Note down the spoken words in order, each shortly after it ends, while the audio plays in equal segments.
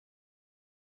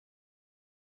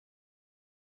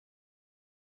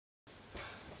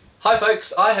Hi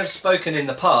folks, I have spoken in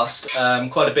the past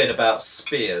quite a bit about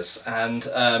spears, and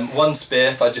one spear,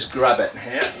 if I just grab it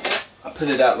here, I put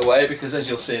it out of the way because as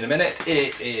you'll see in a minute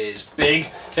it is big.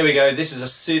 Here we go, this is a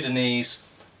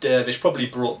Sudanese dervish, probably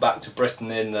brought back to Britain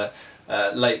in the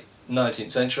late 19th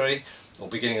century or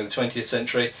beginning of the 20th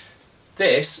century.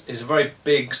 This is a very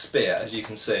big spear, as you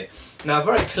can see. Now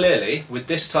very clearly with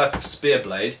this type of spear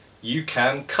blade you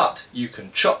can cut, you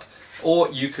can chop,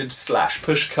 or you could slash,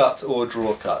 push cut or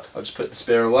draw cut. I'll just put the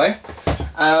spear away.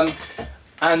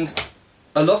 And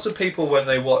a lot of people when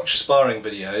they watch sparring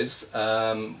videos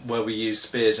where we use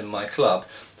spears in my club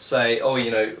say, oh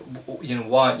you know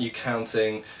why aren't you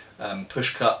counting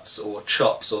push cuts or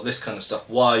chops or this kind of stuff,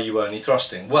 why are you only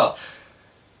thrusting? Well,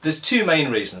 there's two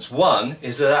main reasons. One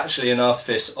is there's actually an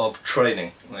artifice of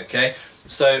training, okay?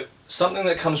 So something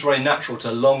that comes very natural to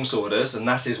longsworders, and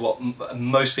that is what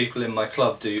most people in my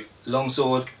club do,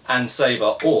 longsword and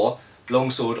sabre, or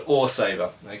longsword or sabre,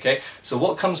 okay? So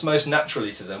what comes most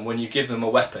naturally to them when you give them a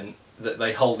weapon that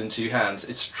they hold in two hands,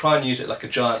 it's to try and use it like a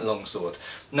giant longsword.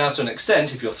 Now to an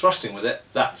extent, if you're thrusting with it,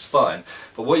 that's fine.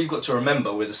 But what you've got to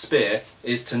remember with a spear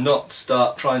is to not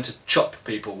start trying to chop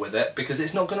people with it, because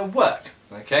it's not going to work,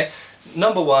 okay?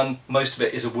 Number one, most of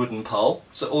it is a wooden pole,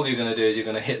 so all you're going to do is you're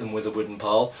going to hit them with a wooden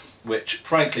pole, which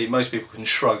frankly most people can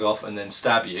shrug off and then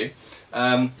stab you.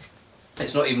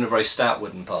 It's not even a very stout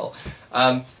wooden pole.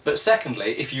 But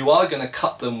secondly, if you are going to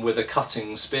cut them with a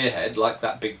cutting spearhead, like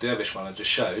that big dervish one I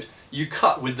just showed, you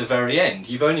cut with the very end.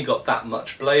 You've only got that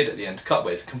much blade at the end to cut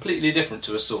with, completely different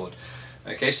to a sword.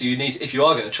 Okay, so you need, if you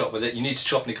are going to chop with it, you need to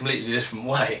chop in a completely different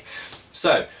way.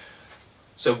 So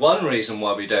one reason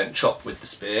why we don't chop with the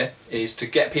spear is to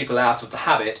get people out of the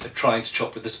habit of trying to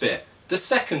chop with the spear. The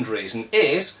second reason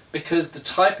is because the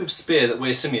type of spear that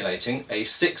we're simulating, a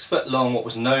 6 foot long, what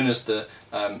was known as the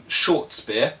short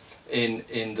spear in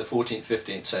the 14th,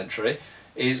 15th century,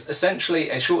 is essentially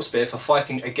a short spear for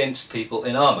fighting against people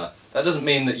in armour. That doesn't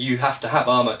mean that you have to have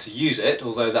armour to use it,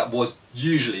 although that was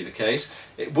usually the case.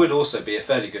 It would also be a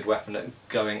fairly good weapon at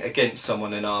going against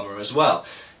someone in armour as well.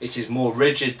 It is more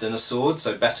rigid than a sword,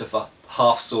 so better for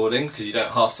half swording, because you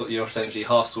don't half sword, you're essentially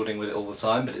half swording with it all the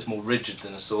time, but it's more rigid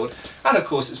than a sword. And of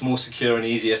course it's more secure and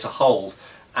easier to hold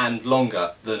and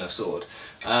longer than a sword.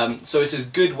 So it is a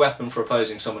good weapon for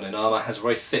opposing someone in armour, has a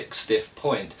very thick, stiff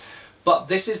point. But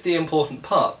this is the important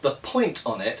part. The point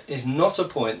on it is not a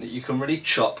point that you can really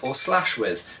chop or slash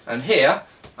with. And here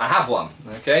I have one.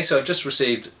 Okay, so I've just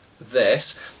received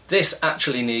this. This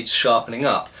actually needs sharpening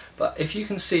up. But if you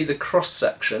can see the cross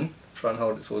section, try and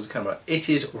hold it towards the camera, it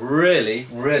is really,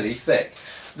 really thick.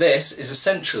 This is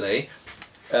essentially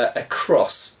a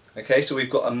cross. Okay, so we've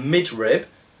got a mid-rib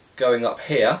going up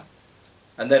here,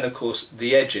 and then of course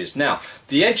the edges. Now,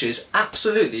 the edges,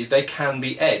 absolutely, they can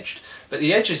be edged, but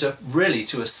the edges are really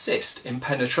to assist in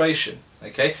penetration.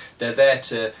 Okay, they're there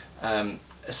to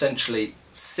essentially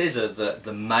scissor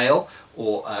the mail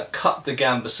or cut the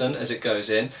gambeson as it goes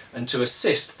in, and to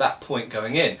assist that point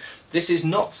going in. This is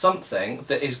not something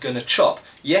that is going to chop.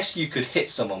 Yes, you could hit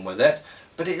someone with it,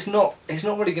 but it's not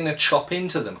really going to chop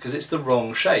into them because it's the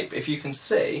wrong shape. If you can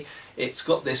see, it's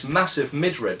got this massive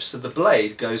midrib, so the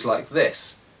blade goes like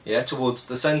this, yeah, towards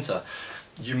the centre.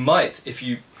 You might, if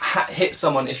you hit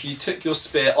someone, if you took your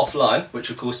spear offline, which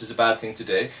of course is a bad thing to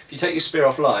do, if you take your spear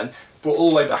offline, brought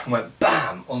all the way back and went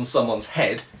BAM on someone's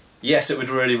head, yes, it would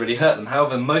really, really hurt them.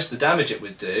 However, most of the damage it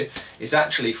would do is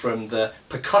actually from the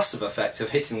percussive effect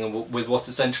of hitting them with what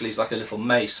essentially is like a little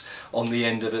mace on the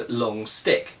end of a long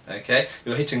stick. Okay,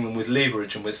 you're hitting them with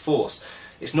leverage and with force.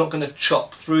 It's not going to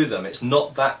chop through them. It's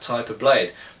not that type of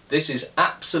blade. This is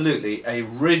absolutely a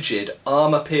rigid,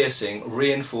 armour-piercing,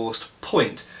 reinforced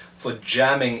point for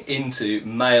jamming into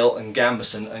mail and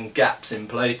gambeson and gaps in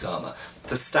plate armour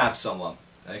to stab someone.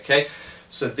 Okay,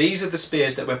 so these are the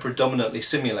spears that we're predominantly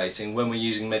simulating when we're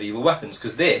using medieval weapons,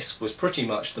 because this was pretty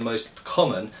much the most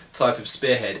common type of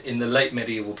spearhead in the late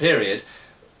medieval period,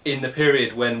 in the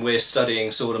period when we're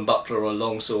studying sword and buckler or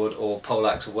longsword or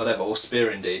poleaxe or whatever, or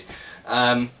spear indeed.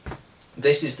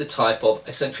 This is the type of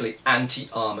essentially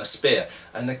anti-armour spear,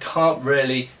 and they can't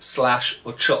really slash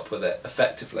or chop with it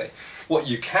effectively. What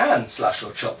you can slash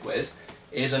or chop with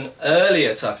is an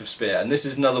earlier type of spear, and this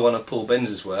is another one of Paul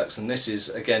Benz's works, and this is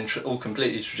again all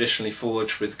completely traditionally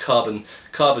forged with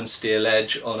carbon steel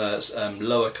edge on a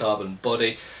lower carbon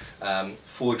body,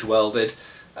 forge welded,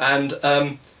 and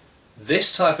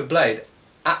this type of blade,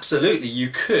 absolutely you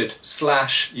could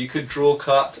slash, you could draw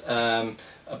cut, a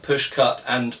push cut,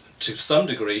 and to some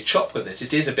degree chop with it.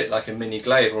 It is a bit like a mini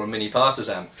glaive or a mini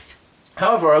partisan.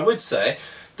 However, I would say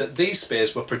that these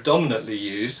spears were predominantly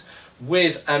used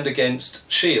with and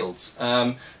against shields.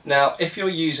 Now if you're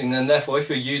using, and therefore if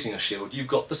you're using a shield, you've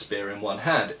got the spear in one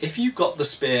hand. If you've got the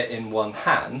spear in one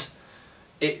hand,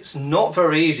 it's not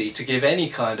very easy to give any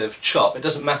kind of chop. It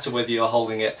doesn't matter whether you're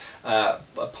holding it a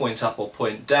point up or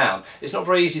point down. It's not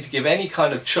very easy to give any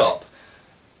kind of chop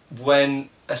when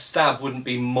a stab wouldn't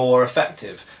be more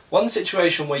effective. One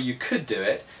situation where you could do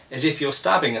it is if you're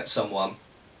stabbing at someone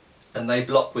and they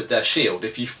block with their shield.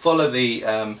 If you follow the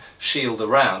shield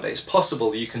around, it's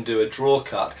possible you can do a draw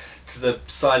cut to the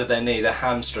side of their knee, their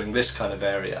hamstring, this kind of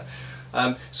area.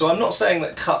 So I'm not saying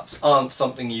that cuts aren't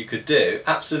something you could do.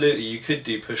 Absolutely you could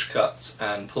do push cuts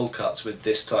and pull cuts with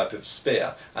this type of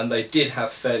spear, and they did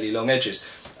have fairly long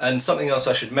edges. And something else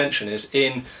I should mention is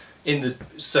in the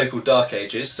so-called Dark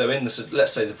Ages, so in the,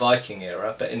 let's say the Viking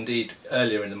era, but indeed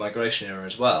earlier in the Migration era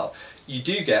as well, you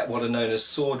do get what are known as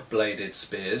sword-bladed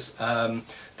spears,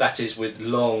 that is with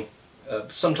long,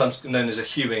 sometimes known as a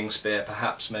hewing spear,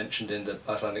 perhaps mentioned in the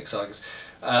Icelandic sagas.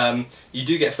 You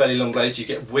do get fairly long blades, you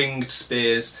get winged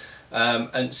spears,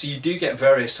 and so you do get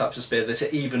various types of spear that are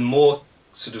even more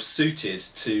sort of suited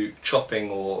to chopping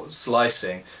or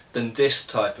slicing than this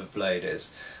type of blade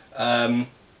is.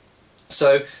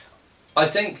 So I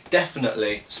think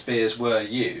definitely spears were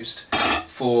used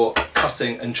for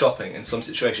cutting and chopping in some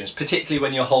situations, particularly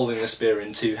when you're holding the spear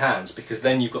in two hands, because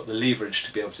then you've got the leverage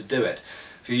to be able to do it.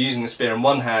 If you're using the spear in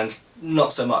one hand,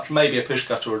 not so much. Maybe a push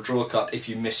cut or a draw cut if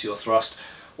you miss your thrust,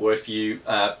 or if you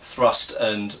thrust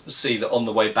and see that on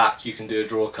the way back you can do a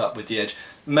draw cut with the edge.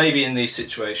 Maybe in these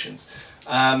situations.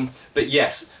 But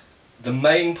yes, the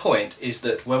main point is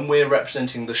that when we're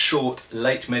representing the short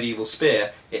late medieval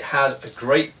spear, it has a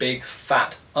great big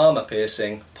fat armour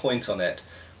piercing point on it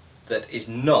that is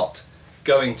not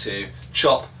going to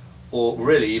chop or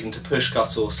really even to push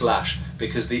cut or slash,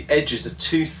 because the edges are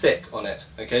too thick on it.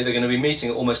 Okay, they're going to be meeting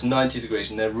at almost 90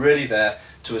 degrees and they're really there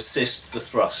to assist the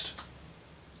thrust.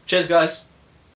 Cheers guys!